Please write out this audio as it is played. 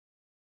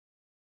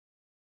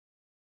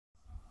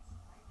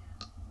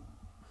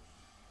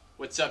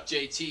What's up,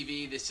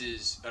 JTV? This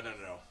is... Oh, no.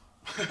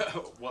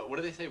 What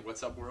do they say?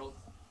 What's up, world?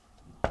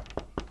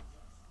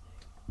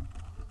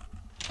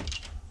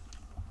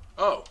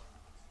 Oh.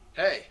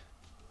 Hey.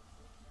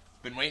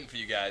 Been waiting for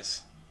you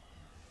guys.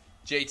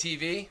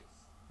 JTV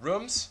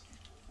Roomz.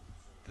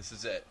 This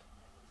is it.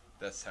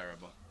 That's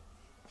terrible.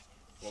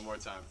 One more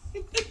time.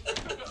 Who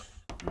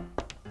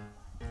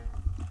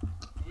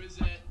is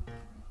it?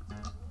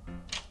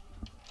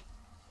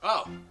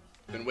 Oh.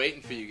 Been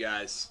waiting for you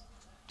guys.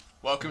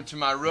 Welcome to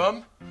my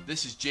room.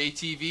 This is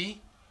Jtv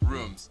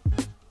Roomz.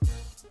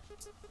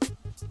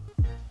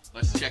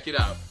 Let's check it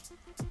out.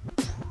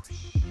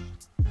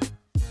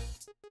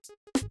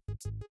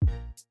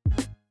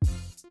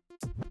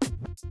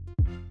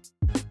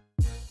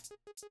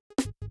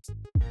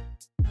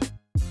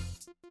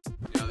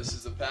 You know, this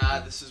is the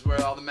pad. This is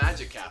where all the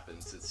magic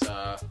happens. It's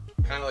kind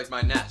of like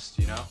my nest,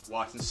 you know?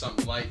 Watching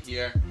something light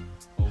here.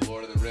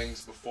 Lord of the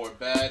Rings before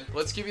bed.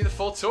 Let's give you the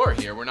full tour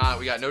here. We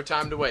got no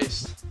time to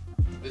waste.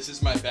 This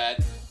is my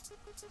bed.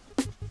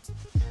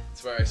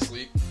 It's where I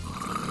sleep.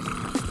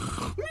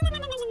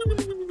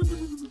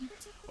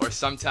 Or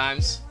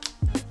sometimes.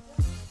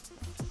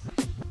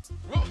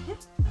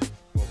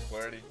 Little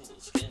flirty.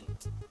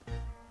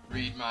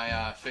 Read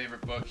my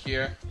favorite book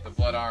here, The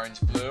Blood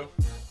Orange Blue.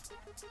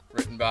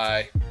 Written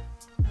by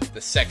the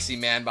sexy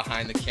man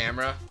behind the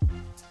camera,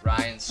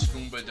 Ryan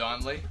Scoomba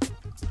Donnelly.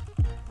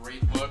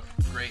 Great book,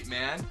 great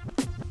man.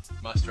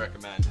 Must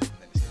recommend. And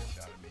then he's getting a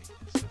shot at me.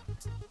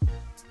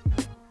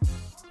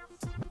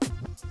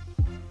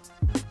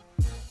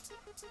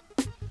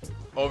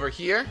 Over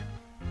here,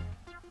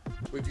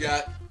 we've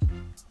got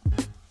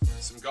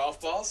some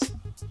golf balls.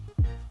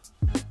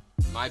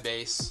 My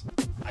base,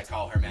 I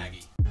call her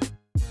Maggie.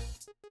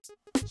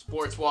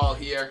 Sports wall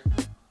here,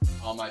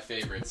 all my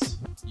favorites.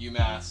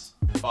 UMass,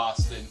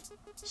 Boston,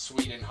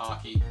 Sweden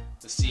hockey,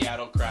 the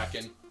Seattle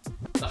Kraken,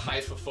 the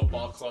Haifa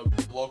Football Club,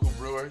 local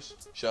Brewers.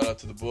 Shout out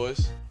to the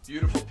boys.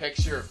 Beautiful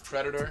picture of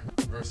predator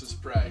versus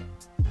prey.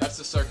 That's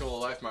the circle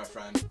of life, my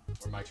friend.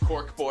 Or my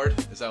cork board,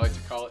 as I like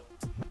to call it.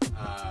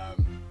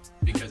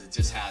 Because it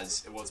just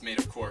has, well, it's made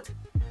of cork.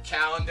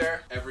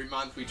 Calendar. Every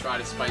month we try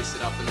to spice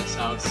it up in this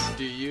house.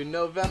 Do you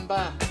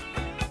November?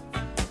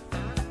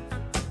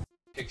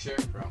 Picture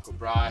for Uncle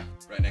Bry,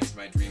 right next to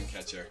my dream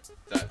catcher.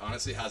 That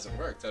honestly hasn't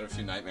worked. I've had a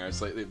few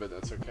nightmares lately, but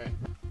that's okay.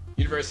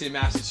 University of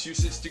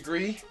Massachusetts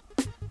degree.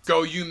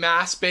 Go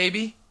UMass,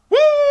 baby! Woo!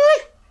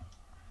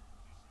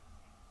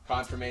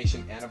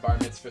 Confirmation and a bar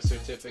mitzvah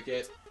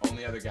certificate.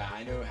 Only other guy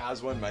I know who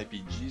has one might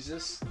be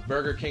Jesus.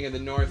 Burger King of the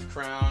North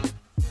crown.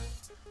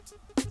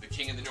 The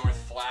King of the North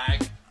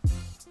flag.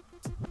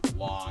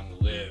 Long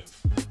live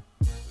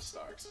the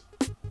Starks.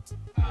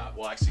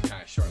 Well, actually,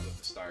 kind of short-lived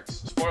the Starks.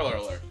 Spoiler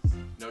alert.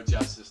 No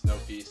justice, no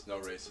peace, no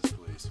racist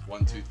police.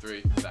 1, 2,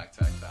 3, fact.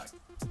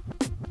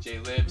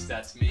 J-Libs,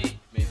 that's me.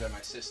 Made by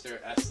my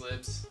sister,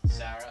 S-Libs.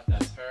 Sarah,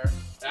 that's her.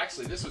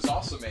 Actually, this was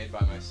also made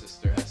by my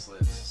sister,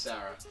 S-Libs.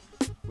 Sarah,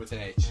 with an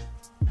H.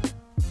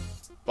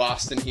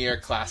 Boston here,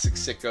 classic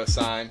sicko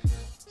sign.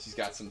 She's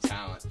got some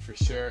talent, for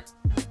sure.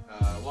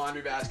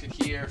 Laundry basket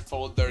here,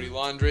 fold dirty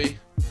laundry.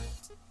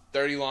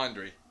 Dirty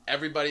laundry.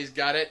 Everybody's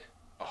got it.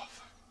 Oh,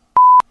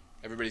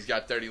 everybody's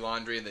got dirty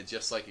laundry and they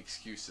just like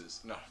excuses.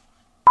 No.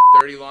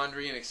 Dirty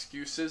laundry and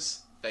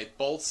excuses, they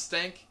both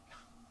stink.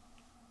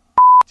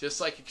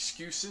 Just like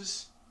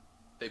excuses,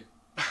 they...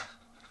 I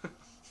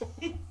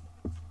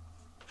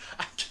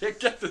can't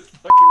get this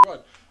fucking one.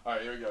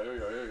 Alright, here we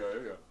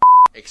go.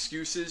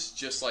 Excuses,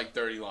 just like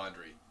dirty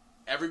laundry.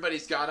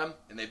 Everybody's got them,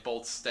 and they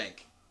both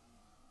stink.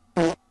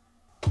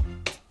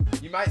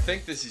 You might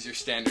think this is your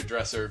standard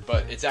dresser,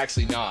 but it's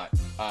actually not.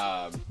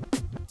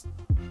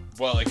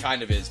 Well, it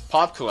kind of is.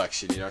 Pop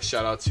collection, you know,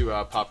 shout out to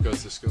Pop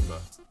Goes to Skoomba.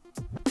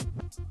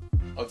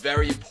 A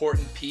very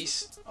important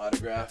piece.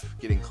 Autograph.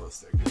 Getting close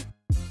there. Good.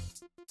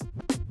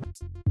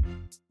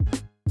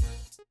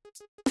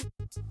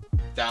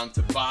 Down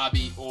to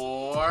Bobby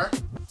or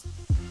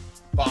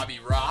Bobby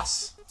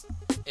Ross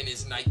in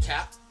his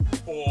nightcap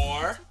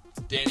or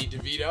Danny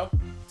DeVito.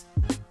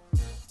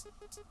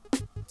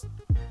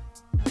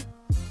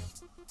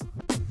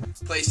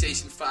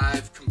 PlayStation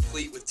 5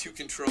 complete with 2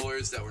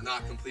 controllers that were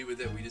not complete with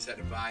it. We just had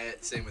to buy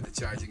it. Same with the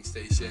charging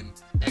station.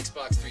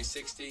 Xbox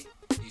 360.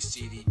 You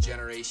see the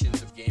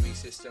generations of gaming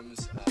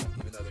systems,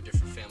 even though they're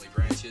different family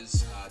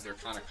branches. They're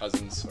kind of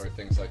cousins or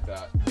things like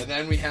that. And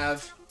then we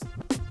have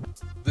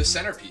the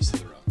centerpiece of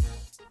the room.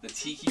 The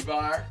tiki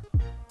bar,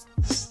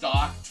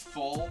 stocked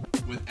full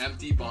with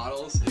empty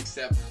bottles,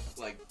 except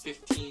like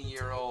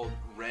 15-year-old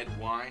red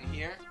wine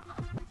here.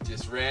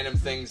 Just random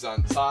things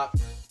on top.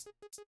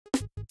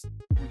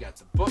 We got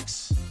the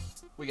books,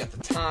 we got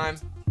the time,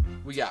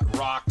 we got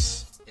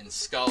rocks and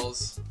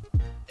skulls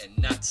and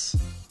nuts,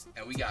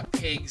 and we got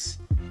pigs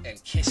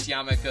and kiss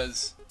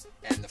yarmulkes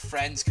and the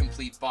Friends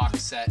complete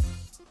box set.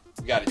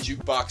 We got a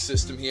jukebox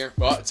system here.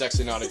 Well, it's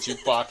actually not a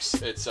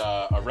jukebox, it's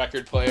a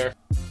record player.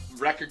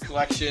 Record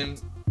collection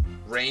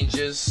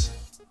ranges.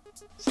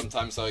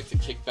 Sometimes I like to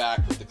kick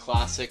back with the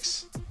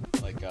classics,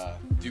 like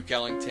Duke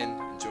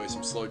Ellington, enjoy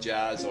some slow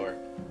jazz, or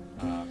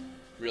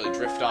really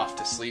drift off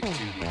to sleep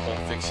to the Pulp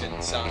Fiction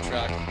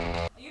soundtrack.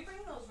 Are you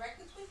bringing those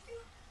records with you?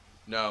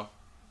 No.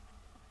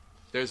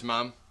 There's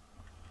Mom.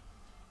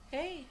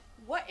 Hey,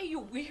 what are you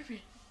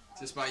wearing?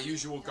 Just my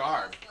usual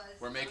garb.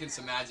 We're making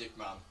some magic,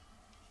 Mom.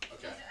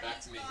 Okay,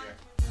 back to me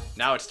here.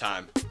 Now it's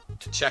time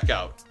to check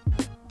out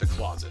the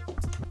closet.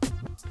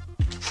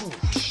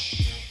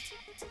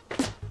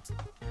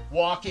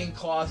 Walk-in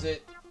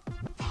closet,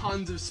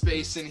 tons of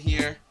space in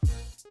here.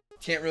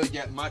 Can't really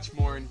get much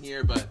more in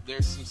here, but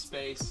there's some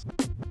space.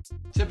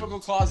 Typical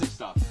closet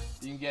stuff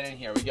you can get in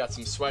here. We got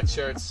some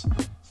sweatshirts,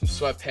 some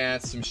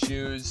sweatpants, some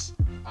shoes,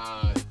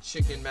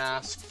 chicken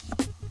mask,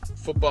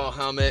 football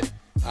helmet.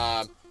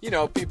 You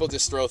know, people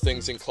just throw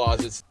things in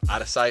closets.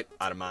 Out of sight,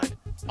 out of mind.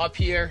 Up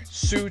here,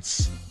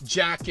 suits,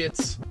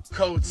 jackets,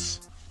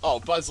 coats. Oh,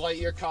 Buzz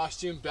Lightyear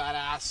costume,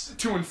 badass.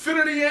 To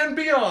infinity and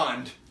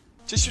beyond.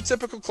 Just your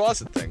typical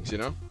closet things, you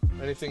know?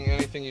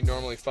 Anything you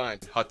normally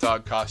find. Hot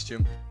dog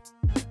costume.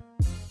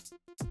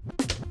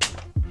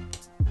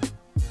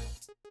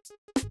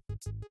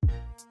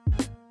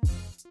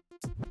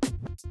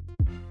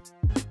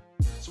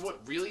 So what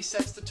really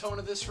sets the tone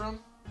of this room?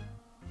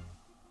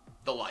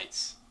 The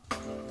lights.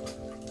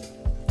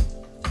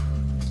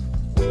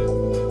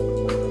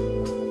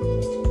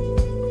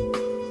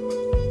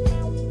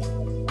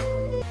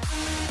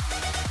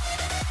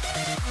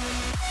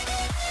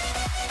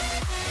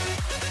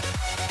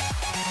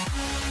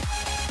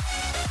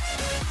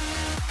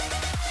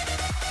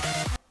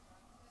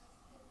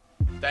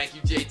 Thank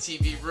you,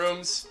 Jtv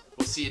Roomz.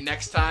 We'll see you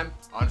next time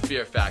on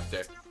Fear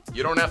Factor.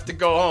 You don't have to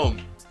go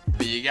home,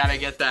 but you gotta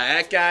get the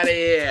heck out of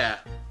here.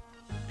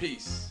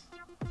 Peace.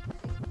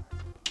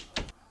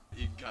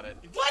 You got it.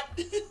 What?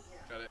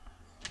 Got it.